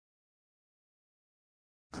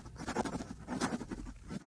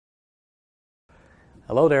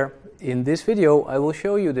Hello there. In this video I will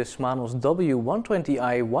show you the smanos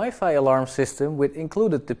W120i WiFi Alarm System with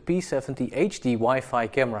included the P70 HD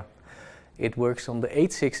WiFi camera. It works on the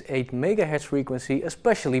 868 MHz frequency,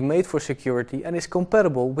 especially made for security, and is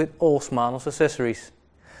compatible with all smanos accessories.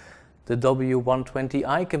 The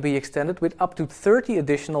W120i can be extended with up to 30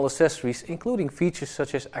 additional accessories, including features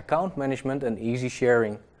such as account management and easy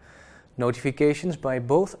sharing, notifications by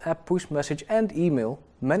both app push message and email,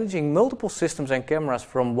 managing multiple systems and cameras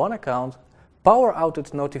from one account, power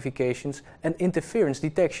outage notifications and interference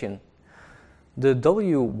detection. The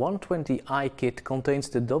W120i kit contains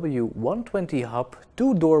the W120 hub,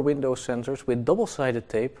 2 door window sensors with double-sided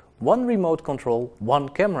tape, 1 remote control, 1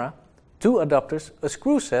 camera, 2 adapters, a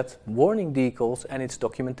screw set, warning decals and its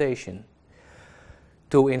documentation.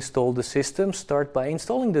 To install the system, start by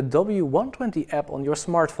installing the W120 app on your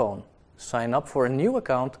smartphone. Sign up for a new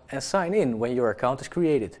account and sign in when your account is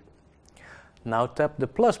created. Now tap the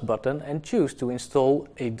plus button and choose to install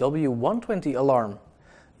a W120 alarm.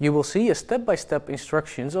 You will see a step-by-step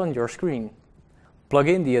instructions on your screen. Plug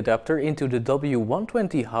in the adapter into the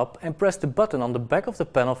W120 hub and press the button on the back of the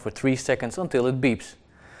panel for 3 seconds until it beeps.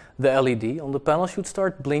 The LED on the panel should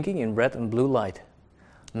start blinking in red and blue light.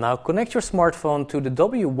 Now connect your smartphone to the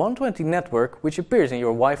W120 network, which appears in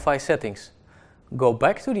your Wi-Fi settings. Go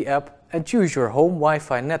back to the app and choose your home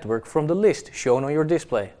Wi-Fi network from the list shown on your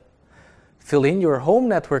display. Fill in your home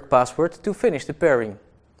network password to finish the pairing.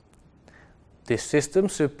 This system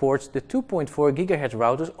supports the 2.4 GHz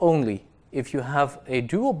routers only. If you have a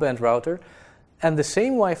dual band router and the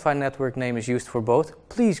same Wi-Fi network name is used for both,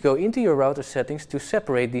 please go into your router settings to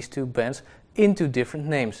separate these two bands into different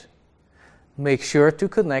names. Make sure to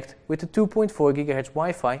connect with the 2.4 GHz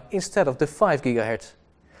Wi-Fi instead of the 5 GHz.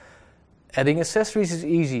 Adding accessories is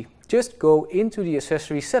easy. Just go into the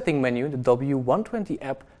accessory setting menu, the W120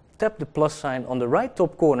 app, tap the plus sign on the right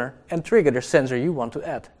top corner and trigger the sensor you want to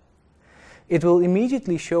add. It will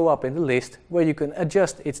immediately show up in the list where you can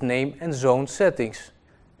adjust its name and zone settings.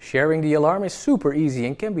 Sharing the alarm is super easy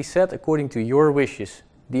and can be set according to your wishes.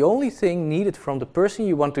 The only thing needed from the person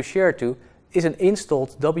you want to share to is an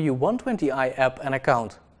installed W120i app and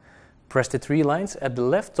account. Press the 3 lines at the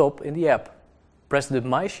left top in the app. Press the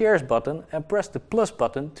My Shares button and press the plus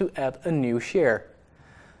button to add a new share.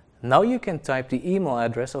 Now you can type the email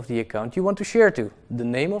address of the account you want to share to, the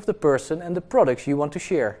name of the person and the products you want to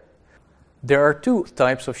share. There are 2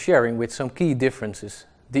 types of sharing with some key differences.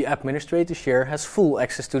 The administrator share has full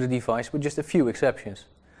access to the device with just a few exceptions.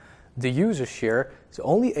 The user share is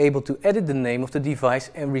only able to edit the name of the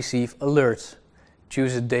device and receive alerts.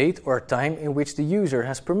 Choose a date or time in which the user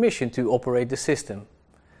has permission to operate the system.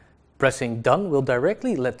 Pressing Done will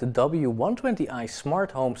directly let the W120i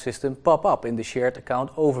Smart Home system pop up in the shared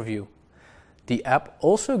account overview. The app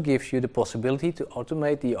also gives you the possibility to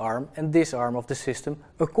automate the arm and disarm of the system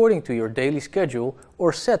according to your daily schedule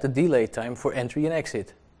or set a delay time for entry and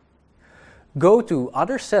exit. Go to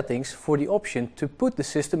Other Settings for the option to put the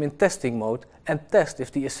system in testing mode and test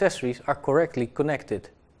if the accessories are correctly connected.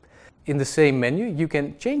 In the same menu you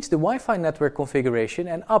can change the Wi-Fi network configuration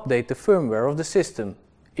and update the firmware of the system.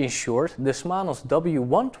 In short, the smanos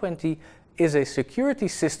W120 is a security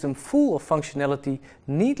system full of functionality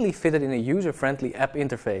neatly fitted in a user-friendly app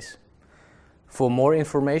interface. For more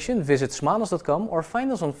information, visit smanos.com or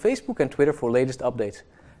find us on Facebook and Twitter for latest updates.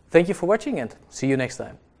 Thank you for watching and see you next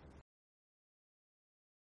time.